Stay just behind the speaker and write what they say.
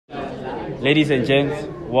Ladies and gents,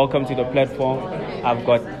 welcome to the platform. I've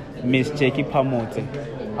got Miss Jackie Phamotse.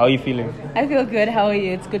 How are you feeling? I feel good. How are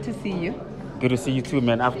you? It's good to see you. Good to see you too,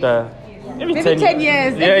 man. After maybe 10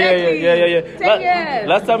 years. Yeah, exactly. yeah. 10 years.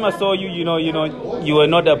 Last time I saw you, you were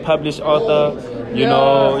not a published author.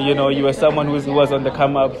 You were someone who was on the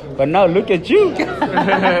come up. But now look at you.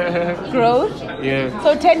 Growth. Yeah.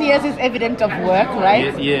 So 10 years is evident of work,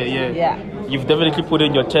 right? Yeah. You've definitely put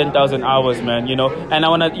in your 10,000 hours, man, And I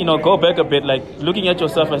want to, go back a bit, like looking at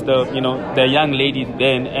yourself as the young lady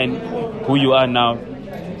then and who you are now.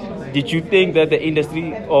 Did you think that the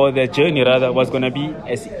industry or the journey rather was going to be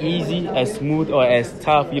as easy, as smooth or as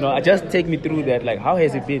tough? Just take me through that. Like, how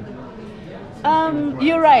has it been?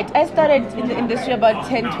 You're right. I started in the industry about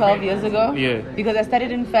 10, 12 years ago. Yeah. Because I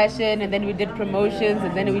started in fashion and then we did promotions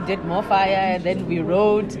and then we did more fire and then we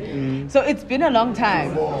wrote. Mm-hmm. So it's been a long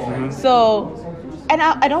time. Mm-hmm. So, and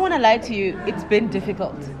I don't want to lie to you, it's been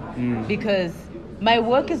difficult because my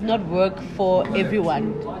work is not work for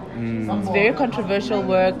everyone. It's very controversial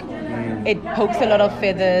work. It pokes a lot of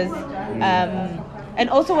feathers. And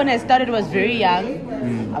also when I started, I was very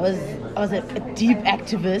young. I was a deep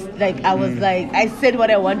activist. Like I said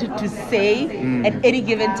what I wanted to say at any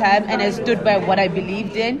given time, and I stood by what I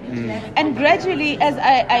believed in. And gradually, as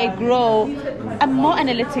I grow, I'm more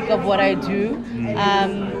analytic of what I do.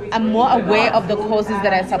 I'm more aware of the causes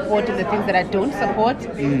that I support and the things that I don't support.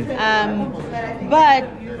 But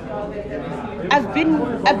I've been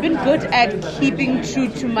good at keeping true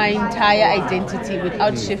to my entire identity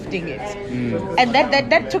without shifting it, and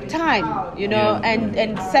that took time,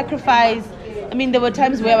 and sacrifice. I mean, there were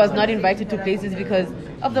times where I was not invited to places because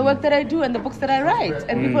of the work that I do and the books that I write,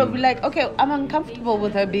 and people would be like, "Okay, I'm uncomfortable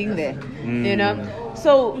with her being there,"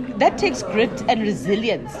 So that takes grit and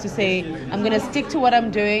resilience to say, I'm going to stick to what I'm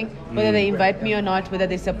doing, whether they invite me or not, whether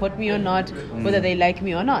they support me or not, whether they like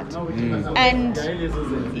me or not. And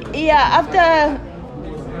after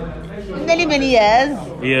many years,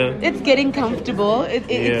 it's getting comfortable.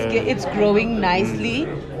 It's growing nicely.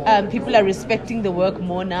 People are respecting the work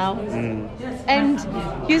more now. And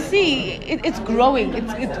you see, it's growing.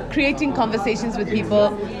 It's creating conversations with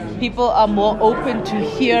people. People are more open to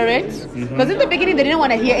hear it. Because in the beginning, they didn't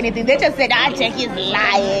want to hear anything. They just said, Jackie's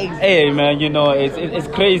lying. Hey, man, it's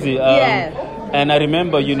crazy. And I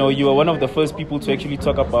remember, you were one of the first people to actually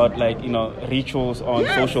talk about, rituals on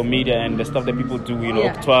social media and the stuff that people do,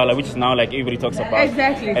 Twala, which is now, everybody talks about.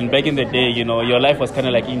 Exactly. And back in the day, your life was kind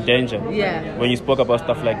of, in danger when you spoke about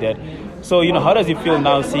stuff like that. So, how does it feel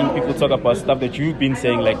now seeing people talk about stuff that you've been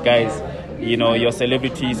saying, guys, your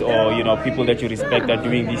celebrities or, people that you respect are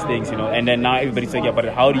doing these things, and then now everybody's talking about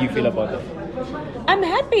it. How do you feel about that? I'm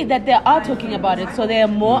happy that they are talking about it, so they are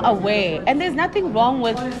more aware. And there's nothing wrong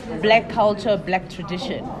with black culture, black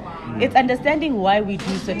tradition. It's understanding why we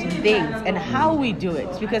do certain things and how we do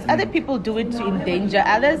it. Because other people do it to endanger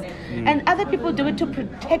others, and other people do it to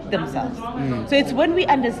protect themselves. So it's when we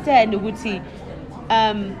understand, ukuthi,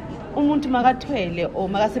 umuntu makathwele or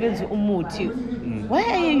makasebenzi umuthi, why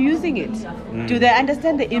are you using it? Do they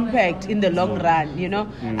understand the impact in the long run?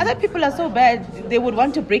 Other people are so bad, they would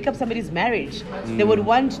want to break up somebody's marriage. They would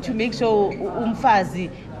want to make sure umfazi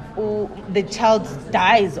or the child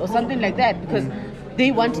dies or something like that because they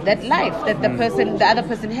want that life that the other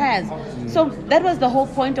person has. So that was the whole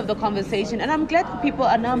point of the conversation, and I'm glad that people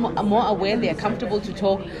are now more aware. They are comfortable to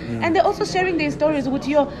talk, and they're also sharing their stories.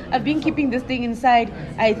 I've been keeping this thing inside.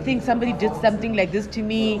 I think somebody did something like this to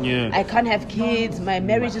me. I can't have kids. My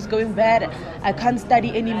marriage is going bad. I can't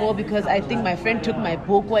study anymore because I think my friend took my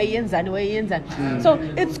book. So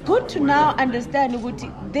it's good to now understand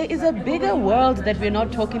there is a bigger world that we're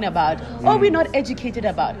not talking about or we're not educated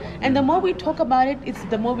about, and the more we talk about it, it's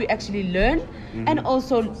the more we actually learn and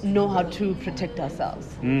also know how to protect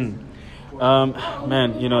ourselves. Man,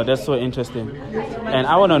 that's so interesting. And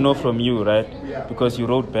I want to know from you, right? Because you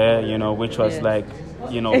wrote Bear, which was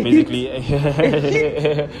basically,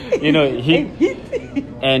 hit.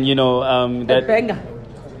 And, that banger.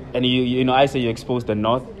 And I say you exposed the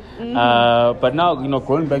North. But now,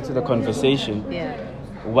 going back to the conversation,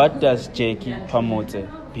 what does Jackie Phamotse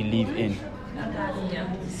believe in?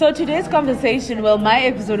 So today's conversation, my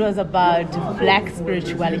episode was about black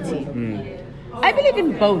spirituality. I believe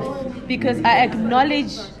in both because I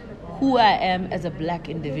acknowledge who I am as a black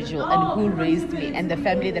individual and who raised me and the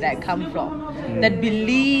family that I come from, that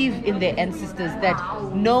believe in their ancestors, that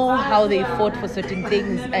know how they fought for certain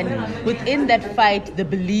things, and within that fight, the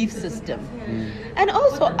belief system. And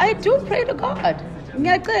also, I do pray to God.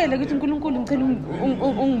 ngiyacela ukuthi uNkulunkulu ngicela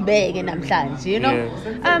ungibeke namhlanje, you know.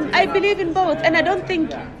 I believe in both, and I don't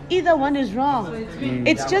think either one is wrong.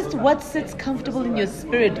 It's just what sits comfortable in your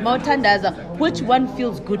spirit. Mawuthandaza, which one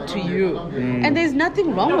feels good to you, and there's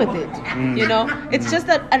nothing wrong with it, you know. It's just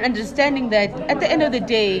an understanding that at the end of the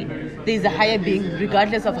day, there's a higher being,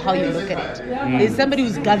 regardless of how you look at it. There's somebody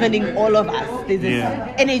who's governing all of us. There's this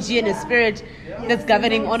energy and a spirit that's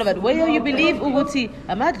governing all of it. Whether you believe Uguti,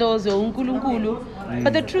 Amadlozo, Unkulunkulu,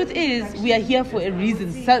 but the truth is, we are here for a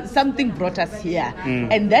reason. Something brought us here,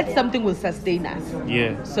 and that something will sustain us.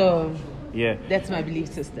 Yeah. So, yeah, that's my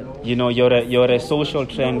belief system. You know, you're a social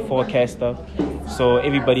trend forecaster. So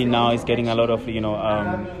everybody now is getting a lot of,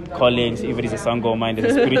 callings. Everybody's a Sango mind,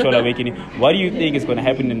 there's a spiritual awakening. What do you think is going to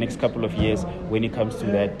happen in the next couple of years when it comes to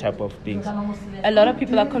that type of things? A lot of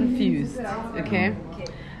people are confused, okay?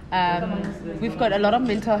 We've got a lot of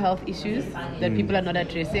mental health issues that people are not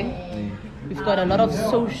addressing. We've got a lot of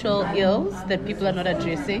social ills that people are not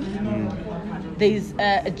addressing. There's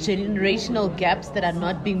generational gaps that are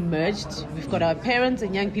not being merged. We've got our parents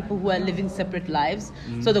and young people who are living separate lives.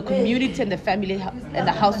 So the community and the family and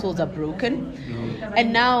the households are broken.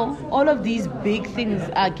 And now all of these big things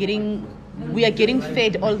we are getting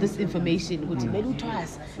fed all this information. You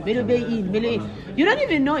don't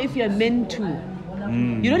even know if you're meant to.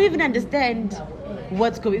 You don't even understand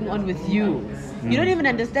what's going on with you. You don't even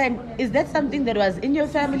understand, is that something that was in your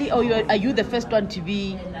family, or are you the first one to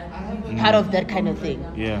be part of that kind of thing?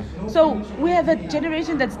 Yeah. So we have a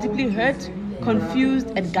generation that's deeply hurt,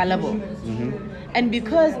 confused, and gullible. And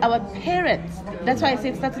because our parents, that's why I say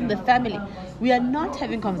it starts in the family, we are not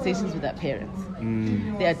having conversations with our parents.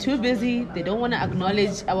 They are too busy. They don't want to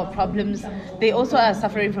acknowledge our problems. They also are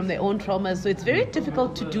suffering from their own traumas. So it's very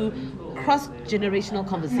difficult to do cross-generational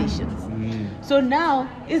conversations. So now,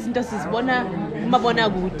 izinto sizibona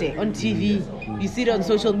kumabonakude on TV, you see it on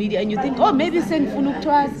social media, and you think, oh, maybe sendifuna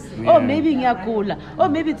ukuthwasa, oh, maybe ngiyagula, oh,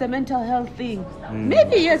 maybe it's a mental health thing.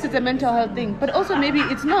 Maybe yes, it's a mental health thing, but also maybe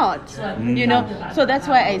it's not, you know. So that's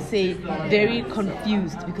why I say very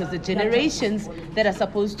confused, because the generations that are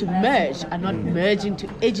supposed to merge are not merging to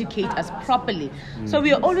educate us properly. So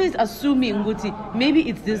we are always assuming, maybe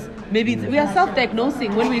it's this, maybe we are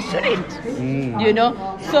self-diagnosing when we shouldn't, you know.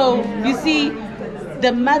 So you see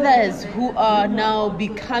the mothers who are now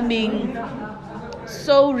becoming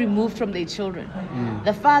so removed from their children,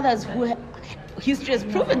 the fathers who history has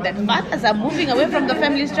proven that fathers are moving away from the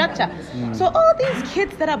family structure. So all these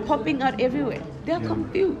kids that are popping out everywhere, they are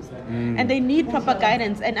confused and they need proper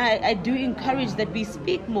guidance. And I do encourage that we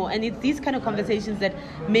speak more, and it's these kind of conversations that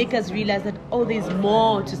make us realize that, oh, there's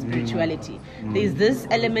more to spirituality. There's this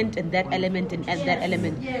element and that element and that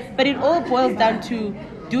element. But it all boils down to,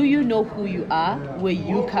 do you know who you are, where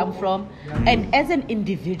you come from, and as an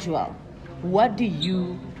individual, what do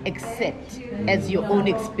you accept as your own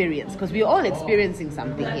experience? Because we're all experiencing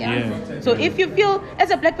something here. So if you feel, as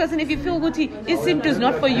a black person, if you feel isintu is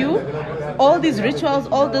not for you, all these rituals,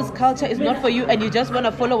 all this culture is not for you, and you just want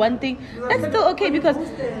to follow one thing, that's still okay, because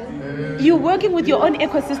you're working with your own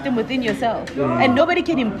ecosystem within yourself, and nobody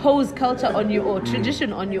can impose culture on you or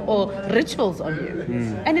tradition on you or rituals on you.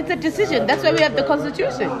 And it's a decision. That's why we have the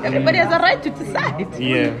Constitution. Everybody has a right to decide.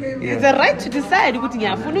 It's a right to decide.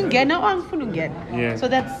 So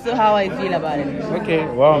that's how I feel about it. Okay,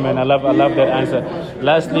 wow, man, I love that answer.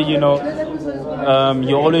 Lastly, you know,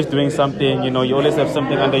 you're always doing something. You know, you always have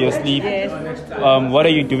something under your sleeve. What are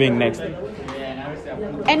you doing next?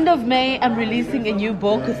 End of May, I'm releasing a new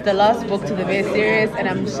book. It's the last book to the May series, and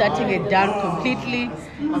I'm shutting it down completely.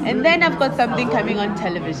 And then I've got something coming on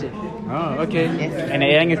television. Oh, okay. Yes. And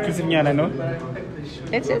a young exclusive, no?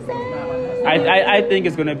 Let's just say. I think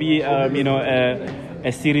it's gonna be,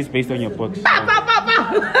 a series based on your books. So.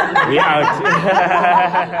 We out.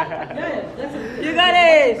 You got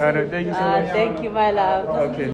it. Thank you so much. Thank you, my love. Okay.